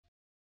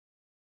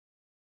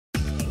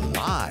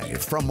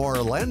Live from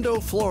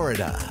Orlando,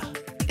 Florida,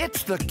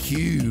 it's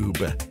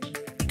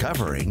theCUBE,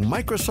 covering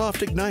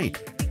Microsoft Ignite.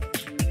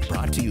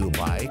 Brought to you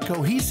by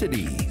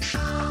Cohesity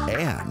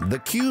and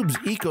theCUBE's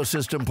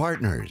ecosystem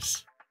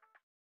partners.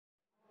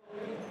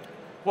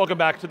 Welcome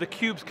back to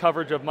theCUBE's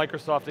coverage of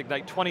Microsoft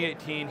Ignite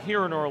 2018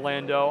 here in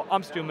Orlando.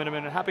 I'm Stu Miniman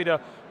and happy to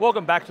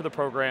welcome back to the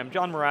program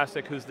John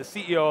Mracek, who's the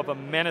CEO of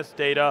Imanis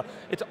Data.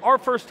 It's our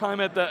first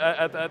time at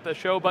the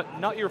show, but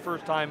not your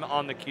first time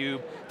on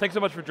theCUBE. Thanks so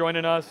much for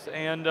joining us,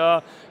 and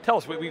tell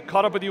us, we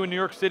caught up with you in New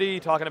York City,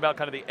 talking about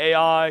kind of the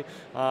AI,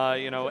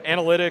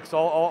 analytics,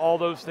 all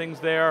those things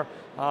there.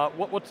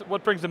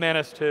 What brings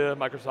Imanis to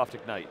Microsoft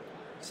Ignite?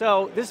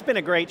 So this has been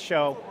a great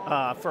show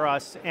for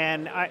us,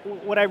 and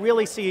what I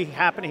really see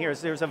happening here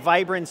is there's a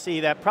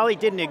vibrancy that probably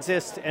didn't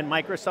exist in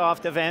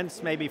Microsoft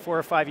events maybe 4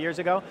 or 5 years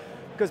ago,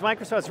 because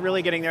Microsoft's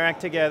really getting their act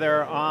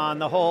together on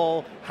the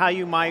whole how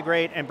you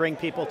migrate and bring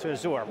people to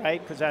Azure,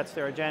 right? Because that's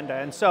their agenda.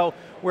 And so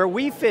where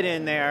we fit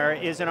in there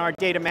is in our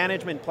data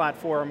management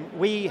platform.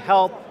 We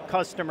help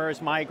customers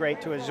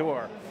migrate to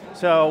Azure.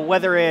 So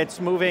whether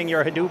it's moving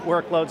your Hadoop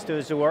workloads to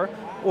Azure,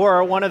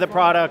 or one of the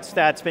products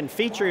that's been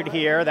featured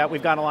here that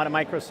we've got a lot of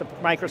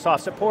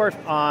Microsoft support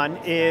on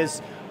is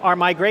our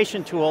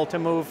migration tool to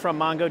move from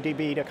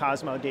MongoDB to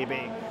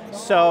CosmoDB.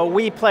 So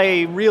we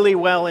play really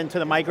well into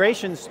the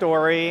migration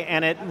story,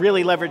 and it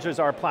really leverages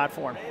our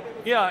platform.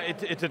 Yeah,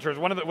 it's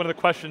interesting. One of the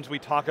questions we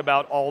talk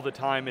about all the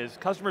time is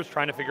customers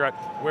trying to figure out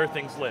where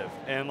things live.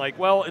 And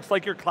it's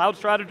like your cloud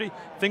strategy,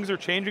 things are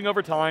changing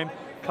over time.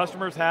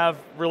 Customers have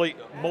really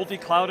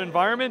multi-cloud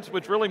environments,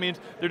 which really means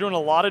they're doing a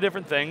lot of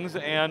different things,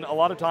 and a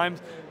lot of times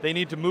they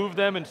need to move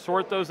them and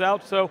sort those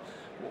out. So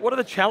what are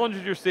the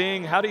challenges you're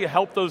seeing? How do you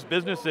help those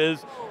businesses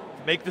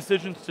make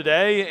decisions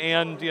today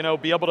and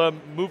be able to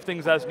move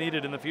things as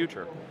needed in the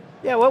future?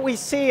 Yeah, what we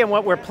see and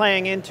what we're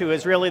playing into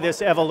is really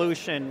this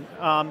evolution.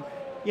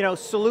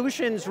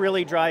 Solutions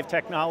really drive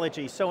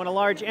technology. So in a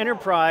large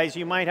enterprise,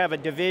 you might have a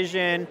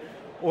division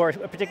or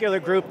a particular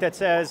group that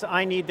says,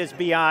 I need this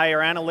BI or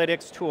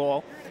analytics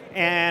tool,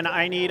 and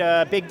I need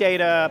a big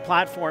data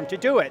platform to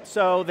do it.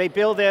 So they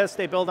build this,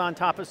 they build on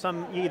top of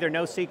some either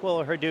NoSQL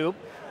or Hadoop,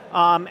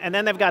 and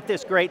then they've got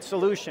this great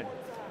solution.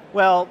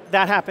 Well,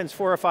 that happens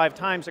 4 or 5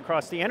 times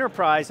across the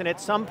enterprise, and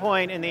at some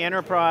point in the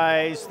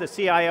enterprise, the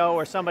CIO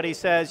or somebody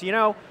says,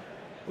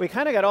 we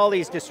kind of got all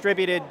these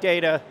distributed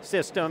data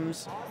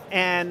systems,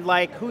 and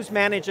who's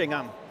managing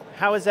them?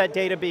 How is that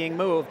data being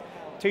moved?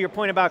 To your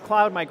point about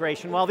cloud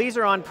migration, well, these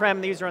are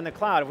on-prem, these are in the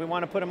cloud. If we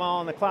want to put them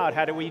all in the cloud,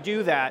 how do we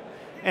do that?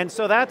 And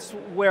so that's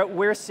where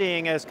we're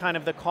seeing as kind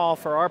of the call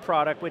for our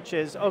product, which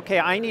is, okay,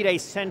 I need a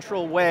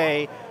central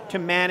way to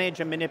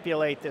manage and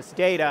manipulate this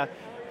data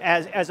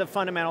as a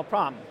fundamental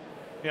problem.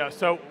 Yeah,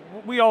 so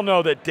we all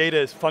know that data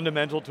is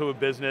fundamental to a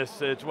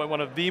business. It's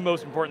one of the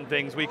most important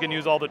things. We can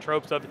use all the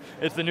tropes of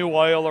it's the new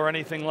oil or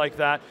anything like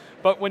that.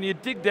 But when you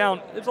dig down,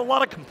 there's a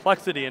lot of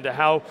complexity into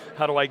how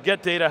do I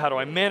get data, how do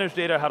I manage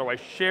data, how do I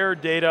share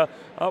data.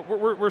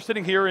 We're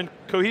sitting here in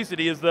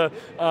Cohesity is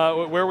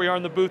where we are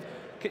in the booth.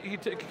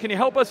 Can you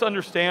help us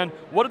understand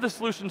what are the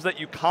solutions that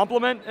you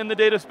complement in the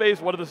data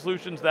space? What are the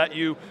solutions that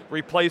you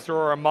replace or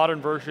are a modern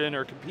version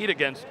or compete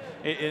against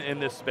in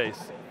this space?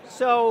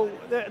 So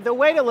the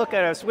way to look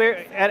at us,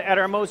 we're at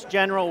our most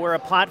general, we're a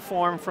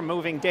platform for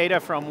moving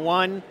data from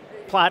one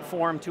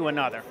platform to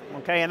another,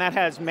 okay? And that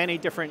has many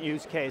different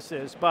use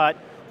cases, but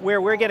where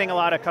we're getting a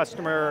lot of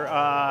customer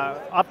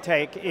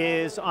uptake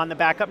is on the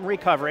backup and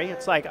recovery.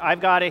 It's like,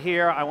 I've got it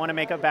here, I want to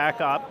make a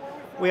backup.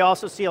 We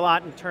also see a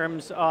lot in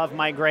terms of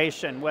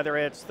migration, whether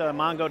it's the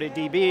Mongo to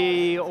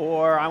DB,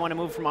 or I want to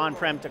move from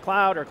on-prem to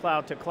cloud, or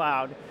cloud to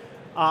cloud.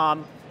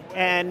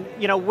 And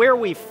where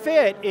we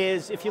fit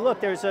is, if you look,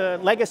 there's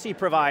legacy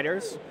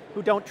providers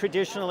who don't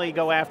traditionally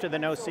go after the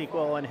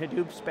NoSQL and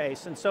Hadoop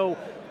space. And so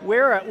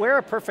we're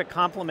a perfect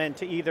complement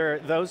to either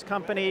those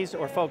companies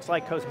or folks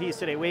like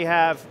Cohesity. We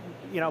have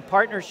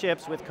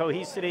partnerships with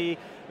Cohesity,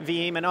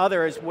 Veeam, and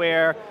others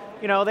where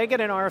they get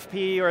an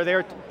RFP or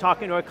they're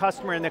talking to a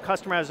customer and the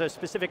customer has a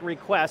specific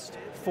request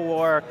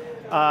for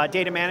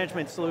data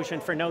management solution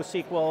for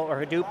NoSQL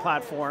or Hadoop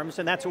platforms,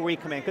 and that's where we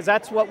come in, because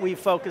that's what we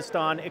focused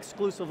on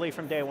exclusively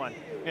from day one.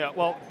 Yeah,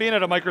 well, being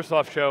at a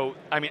Microsoft show,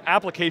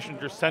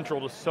 applications are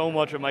central to so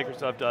much of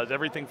Microsoft does,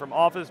 everything from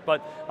Office,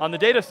 but on the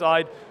data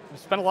side, we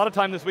spent a lot of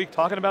time this week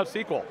talking about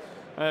SQL.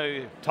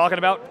 Talking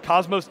about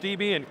Cosmos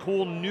DB and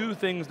cool new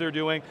things they're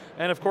doing,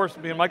 and of course,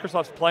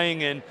 Microsoft's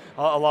playing in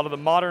a lot of the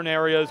modern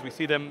areas. We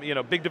see them,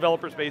 big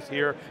developer space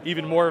here,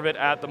 even more of it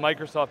at the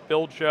Microsoft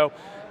Build show.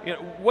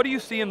 What do you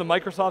see in the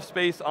Microsoft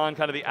space on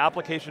kind of the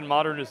application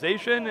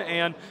modernization,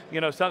 and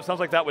sounds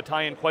like that would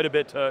tie in quite a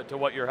bit to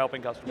what you're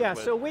helping customers with. Yeah,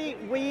 so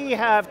we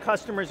have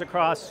customers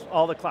across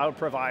all the cloud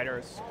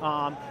providers,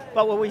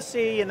 but what we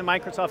see in the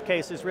Microsoft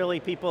case is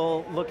really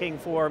people looking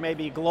for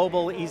maybe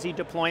global, easy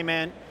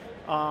deployment,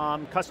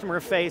 customer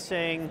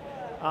facing,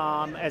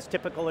 as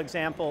typical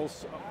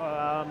examples.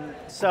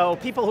 So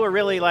people who are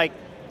really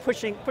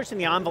pushing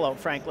the envelope,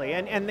 frankly.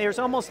 And there's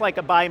almost like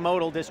a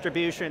bimodal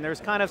distribution.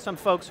 There's kind of some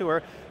folks who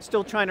are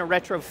still trying to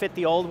retrofit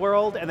the old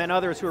world, and then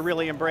others who are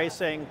really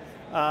embracing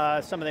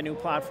some of the new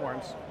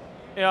platforms.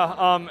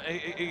 Yeah,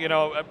 you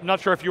know, I'm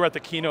not sure if you were at the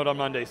keynote on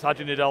Monday.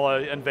 Satya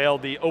Nadella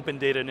unveiled the Open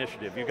Data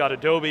Initiative. You've got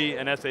Adobe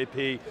and SAP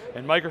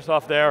and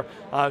Microsoft there.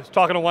 I was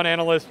talking to one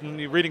analyst and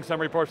reading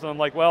some reports, and I'm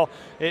like, well,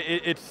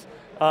 it's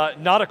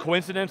not a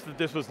coincidence that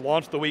this was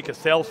launched the week of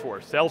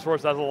Salesforce.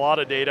 Salesforce has a lot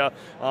of data.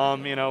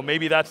 You know,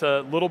 maybe that's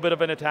a little bit of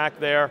an attack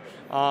there,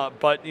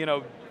 but you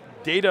know,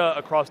 data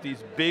across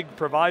these big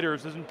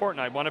providers is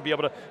important. I want to be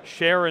able to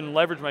share and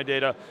leverage my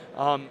data.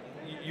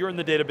 You're in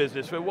the data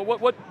business.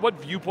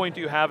 What viewpoint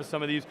do you have of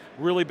some of these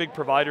really big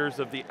providers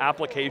of the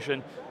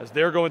application as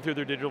they're going through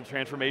their digital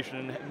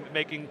transformation and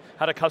making,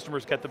 how do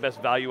customers get the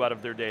best value out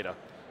of their data?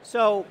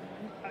 So,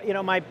 you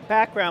know, my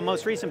background,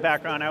 most recent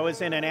background, I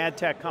was in an ad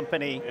tech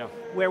company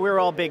where we were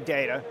all big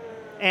data.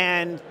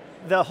 And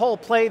the whole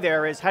play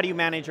there is how do you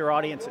manage your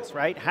audiences,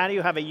 right? How do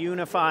you have a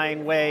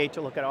unifying way to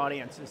look at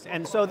audiences?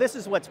 And so this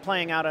is what's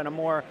playing out on a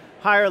more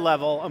higher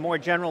level, a more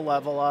general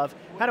level of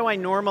how do I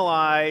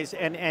normalize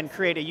and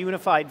create a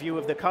unified view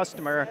of the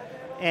customer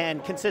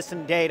and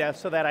consistent data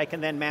so that I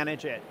can then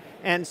manage it.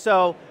 And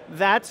so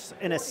that's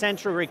an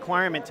essential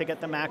requirement to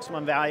get the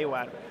maximum value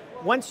out of it.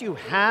 Once you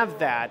have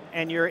that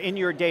and you're in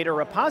your data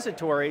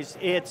repositories,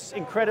 it's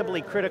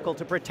incredibly critical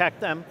to protect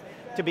them,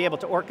 to be able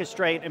to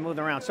orchestrate and move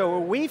them around. So where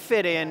we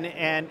fit in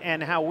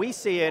and how we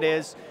see it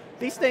is,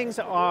 these things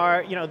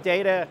are, you know,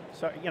 data,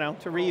 so, you know,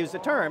 to reuse the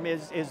term,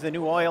 is the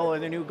new oil or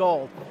the new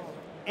gold.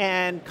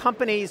 And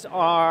companies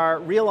are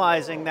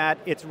realizing that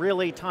it's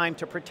really time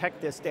to protect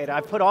this data.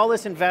 I've put all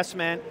this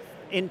investment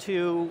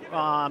into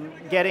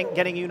getting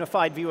a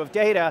unified view of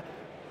data.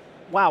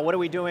 Wow, what are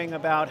we doing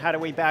about how do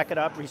we back it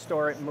up,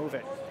 restore it, and move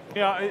it?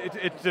 Yeah,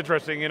 it's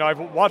interesting. You know, I've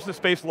watched the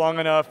space long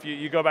enough.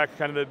 You go back to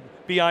kind of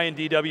the BI and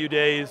DW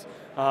days,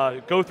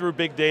 go through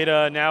big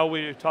data. Now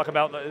we talk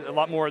about a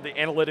lot more of the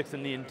analytics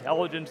and the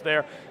intelligence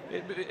there.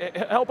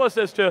 Help us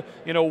as to,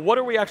 you know, what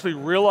are we actually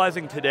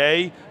realizing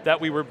today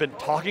that we've been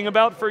talking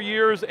about for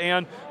years,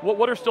 and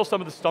what are still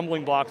some of the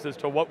stumbling blocks as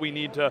to what we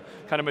need to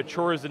kind of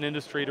mature as an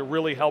industry to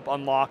really help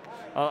unlock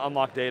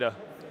data?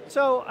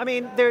 So, I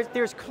mean,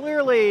 there's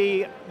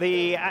clearly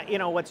the, you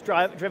know, what's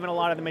driven a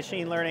lot of the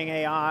machine learning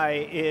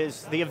AI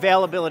is the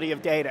availability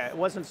of data. It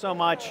wasn't so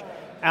much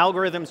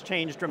algorithms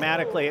changed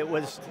dramatically, it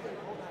was,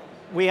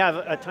 we have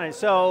a ton,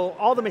 so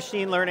all the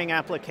machine learning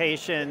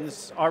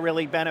applications are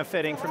really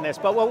benefiting from this.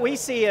 But what we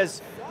see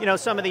as, you know,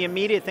 some of the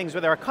immediate things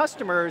with our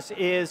customers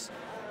is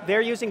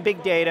they're using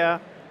big data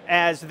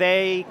as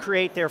they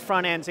create their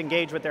front ends,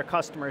 engage with their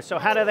customers. So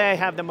how do they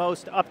have the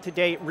most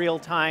up-to-date,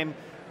 real-time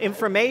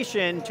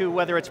information to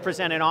whether it's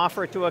present an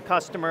offer to a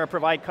customer,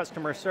 provide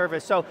customer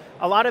service. So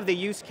a lot of the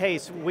use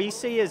case we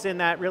see is in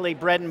that really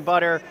bread and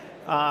butter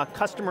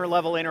customer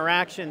level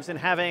interactions and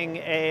having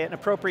an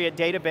appropriate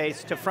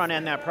database to front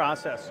end that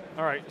process.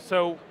 All right,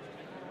 so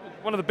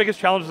one of the biggest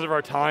challenges of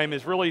our time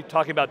is really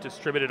talking about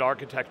distributed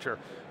architecture.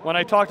 When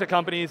I talk to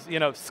companies, you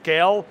know,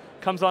 scale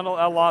comes on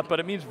a lot, but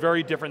it means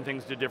very different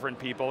things to different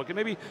people. Can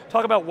maybe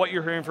talk about what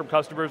you're hearing from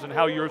customers and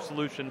how your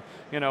solution,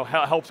 you know,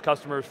 helps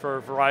customers for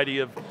a variety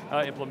of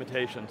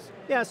implementations.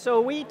 Yeah, so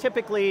we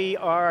typically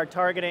are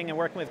targeting and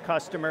working with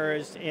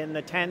customers in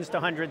the tens to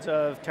hundreds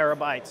of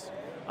terabytes,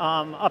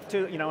 up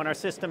to, you know, and our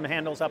system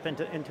handles up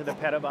into the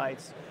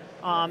petabytes.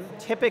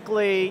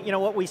 Typically, you know,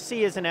 what we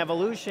see as an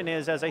evolution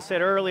is, as I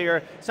said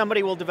earlier,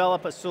 somebody will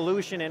develop a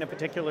solution in a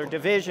particular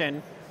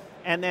division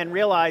and then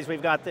realize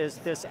we've got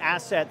this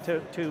asset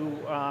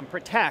to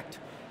protect.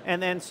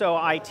 And then so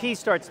IT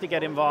starts to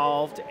get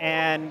involved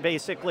and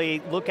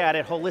basically look at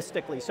it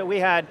holistically. So we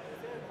had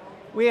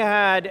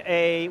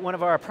one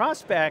of our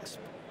prospects,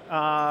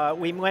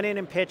 we went in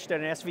and pitched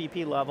at an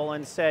SVP level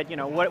and said, you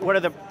know, what are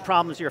the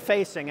problems you're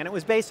facing? And it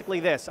was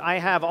basically this: I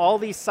have all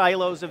these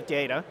silos of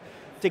data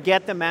to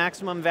get the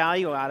maximum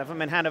value out of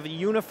them and have a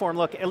uniform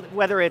look,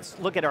 whether it's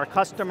look at our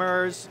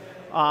customers,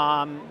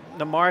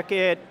 the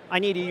market, I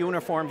need a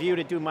uniform view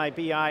to do my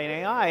BI and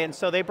AI, and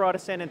so they brought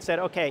us in and said,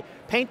 okay,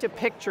 paint a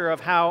picture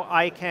of how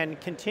I can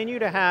continue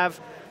to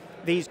have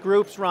these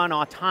groups run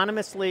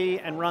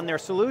autonomously and run their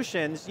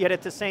solutions, yet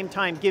at the same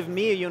time give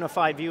me a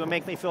unified view and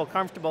make me feel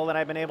comfortable that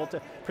I've been able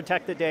to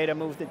protect the data,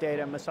 move the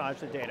data, massage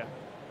the data.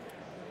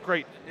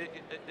 Great.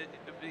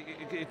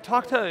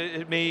 Talk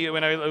to me,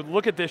 when I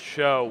look at this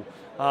show,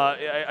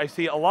 I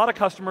see a lot of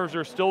customers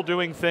are still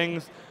doing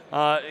things,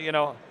 you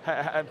know,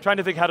 I'm trying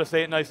to think how to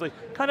say it nicely,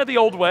 kind of the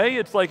old way.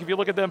 It's like if you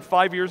look at them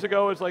 5 years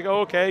ago, it's like,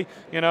 oh, okay,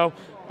 you know,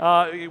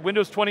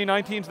 Windows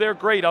 2019's there,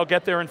 great, I'll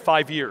get there in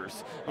 5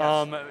 years.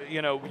 Yes.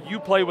 You know, you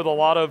play with a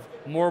lot of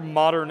more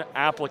modern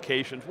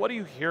applications. What are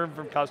you hearing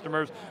from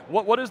customers?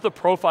 What is the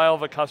profile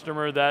of a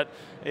customer that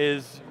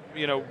is,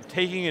 you know,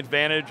 taking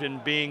advantage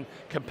and being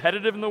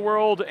competitive in the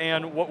world,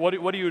 and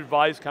what do you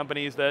advise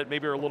companies that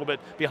maybe are a little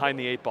bit behind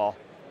the 8 ball?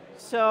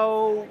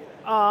 So,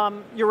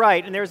 you're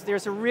right, and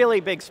there's a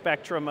really big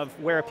spectrum of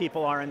where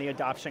people are in the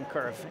adoption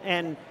curve.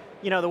 And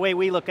the way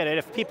we look at it,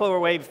 if people are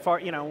way far,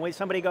 when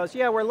somebody goes,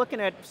 yeah, we're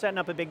looking at setting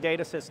up a big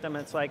data system,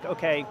 it's like,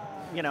 okay,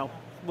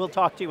 we'll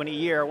talk to you in a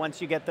year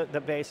once you get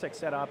the basics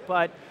set up.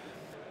 But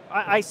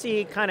I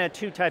see kind of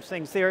two types of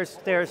things.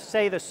 There's,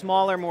 say, the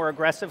smaller, more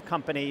aggressive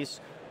companies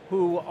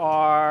who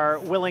are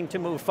willing to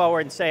move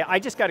forward and say, I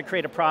just got to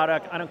create a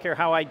product, I don't care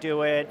how I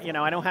do it,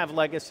 I don't have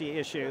legacy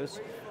issues.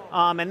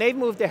 And they've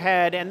moved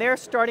ahead, and they're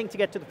starting to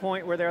get to the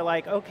point where they're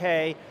like,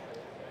 okay,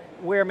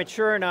 we're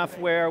mature enough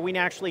where we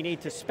actually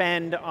need to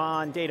spend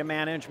on data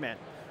management.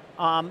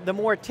 The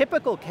more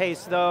typical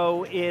case,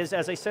 though, is,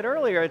 as I said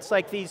earlier, it's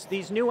like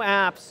these new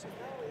apps,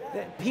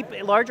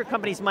 larger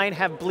companies might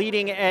have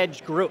bleeding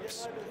edge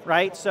groups,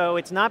 right? So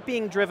it's not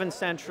being driven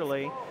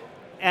centrally.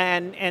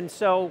 And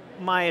so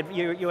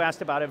you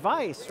asked about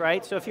advice,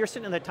 right? So if you're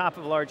sitting in the top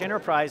of a large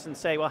enterprise and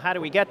say, well, how do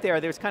we get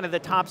there? There's kind of the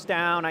tops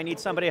down, I need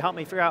somebody to help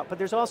me figure out. But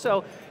there's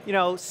also,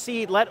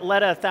 let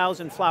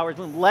 1,000 flowers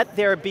bloom. Let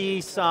there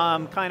be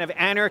some kind of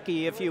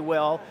anarchy, if you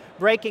will,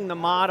 breaking the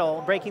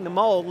model, breaking the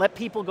mold, let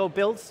people go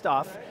build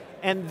stuff,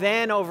 and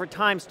then over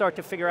time start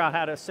to figure out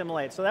how to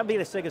assimilate. So that'd be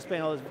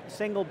the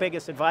single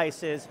biggest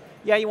advice is,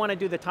 yeah, you want to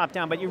do the top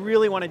down, but you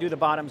really want to do the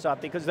bottoms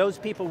up, because those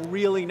people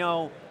really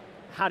know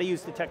how to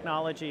use the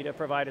technology to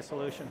provide a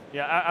solution.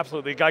 Yeah,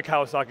 absolutely. Guy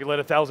Kawasaki, let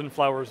 1,000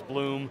 flowers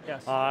bloom,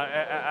 yes.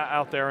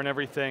 Out there and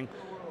everything.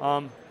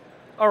 All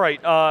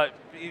right,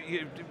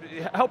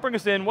 help bring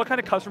us in. What kind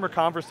of customer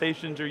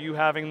conversations are you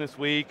having this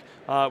week?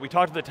 We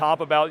talked at the top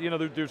about,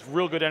 there's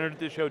real good energy at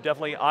this show.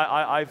 Definitely,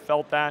 I've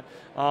felt that.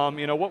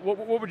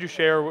 What would you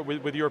share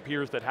with your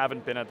peers that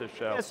haven't been at this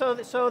show?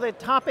 Yeah, so the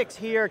topics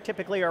here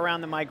typically are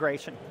around the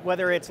migration,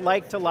 whether it's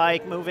like to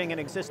like, moving an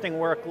existing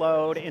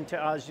workload into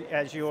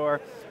Azure,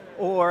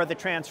 or the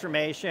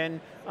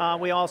transformation.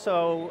 We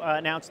also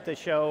announced the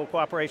show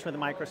cooperation with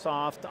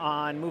Microsoft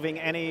on moving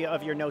any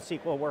of your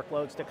NoSQL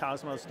workloads to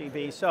Cosmos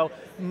DB. So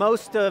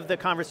most of the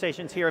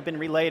conversations here have been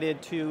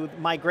related to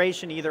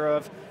migration, either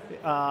of,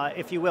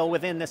 if you will,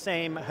 within the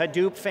same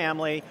Hadoop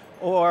family,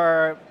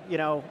 or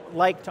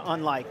like to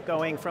unlike,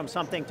 going from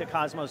something to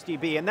Cosmos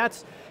DB. And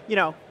that's,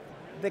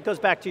 that goes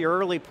back to your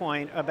early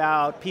point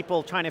about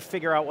people trying to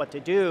figure out what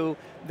to do.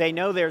 They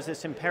know there's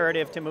this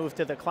imperative to move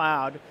to the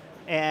cloud,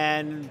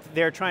 and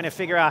they're trying to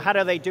figure out how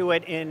do they do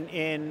it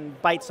in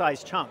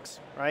bite-sized chunks,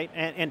 right?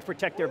 And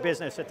protect their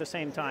business at the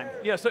same time.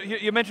 Yeah, so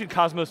you mentioned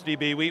Cosmos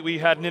DB. We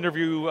had an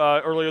interview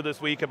earlier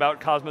this week about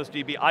Cosmos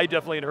DB. I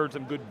definitely had heard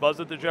some good buzz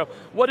at the show.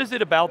 What is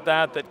it about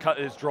that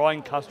is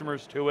drawing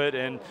customers to it,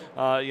 and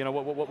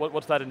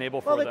what's that enable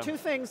for them? Well, the two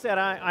things that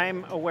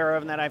I'm aware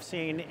of and that I've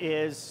seen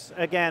is,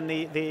 again,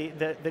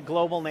 the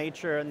global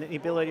nature and the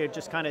ability to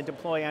just kind of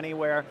deploy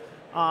anywhere.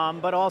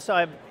 But also,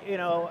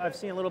 I've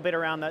seen a little bit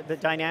around the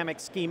dynamic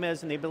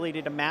schemas and the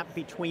ability to map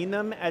between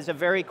them as a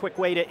very quick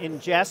way to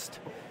ingest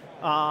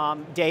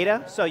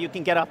data, so you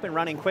can get up and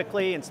running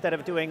quickly instead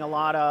of doing a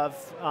lot of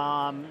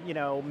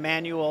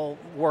manual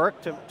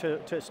work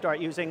to start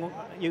using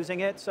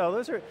it. So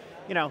those are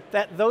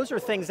those are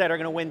things that are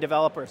going to win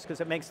developers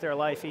because it makes their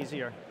life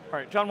easier. All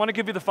right, John, I want to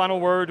give you the final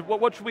word.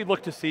 What should we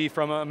look to see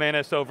from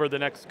Imanis over the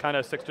next kind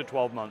of 6 to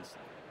 12 months?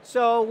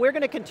 So we're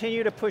going to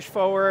continue to push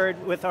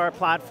forward with our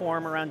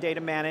platform around data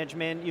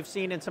management. You've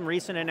seen in some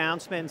recent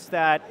announcements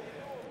that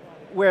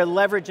we're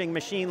leveraging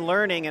machine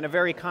learning in a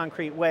very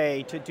concrete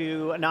way to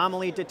do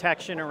anomaly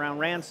detection around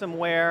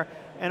ransomware,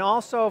 and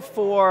also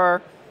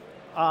for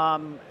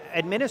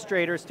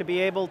administrators to be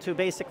able to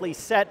basically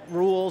set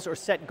rules or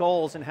set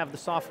goals and have the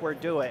software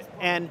do it.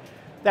 And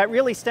that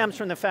really stems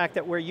from the fact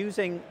that we're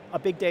using a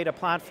big data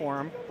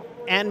platform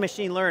and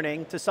machine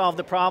learning to solve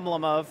the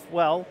problem of,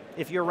 well,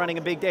 if you're running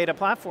a big data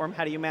platform,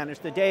 how do you manage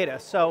the data?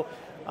 So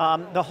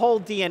the whole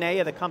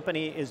DNA of the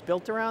company is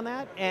built around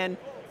that, and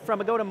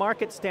from a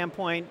go-to-market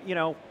standpoint,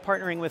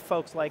 partnering with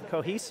folks like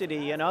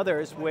Cohesity and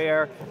others,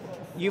 where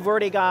you've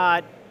already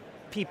got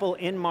people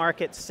in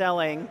market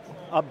selling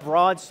a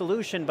broad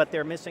solution, but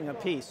they're missing a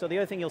piece. So the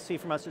other thing you'll see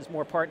from us is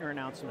more partner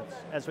announcements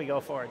as we go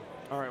forward.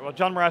 All right, well,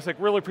 John Mracek,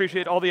 really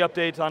appreciate all the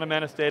updates on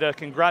Imanis Data.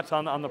 Congrats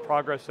on the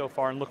progress so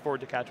far, and look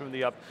forward to catching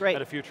you up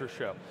at a future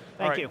show.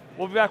 Thank you.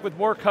 We'll be back with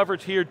more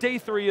coverage here. Day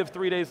 3 of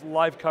 3 days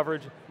live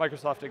coverage,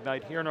 Microsoft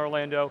Ignite here in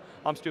Orlando.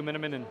 I'm Stu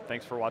Miniman, and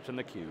thanks for watching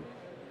theCUBE.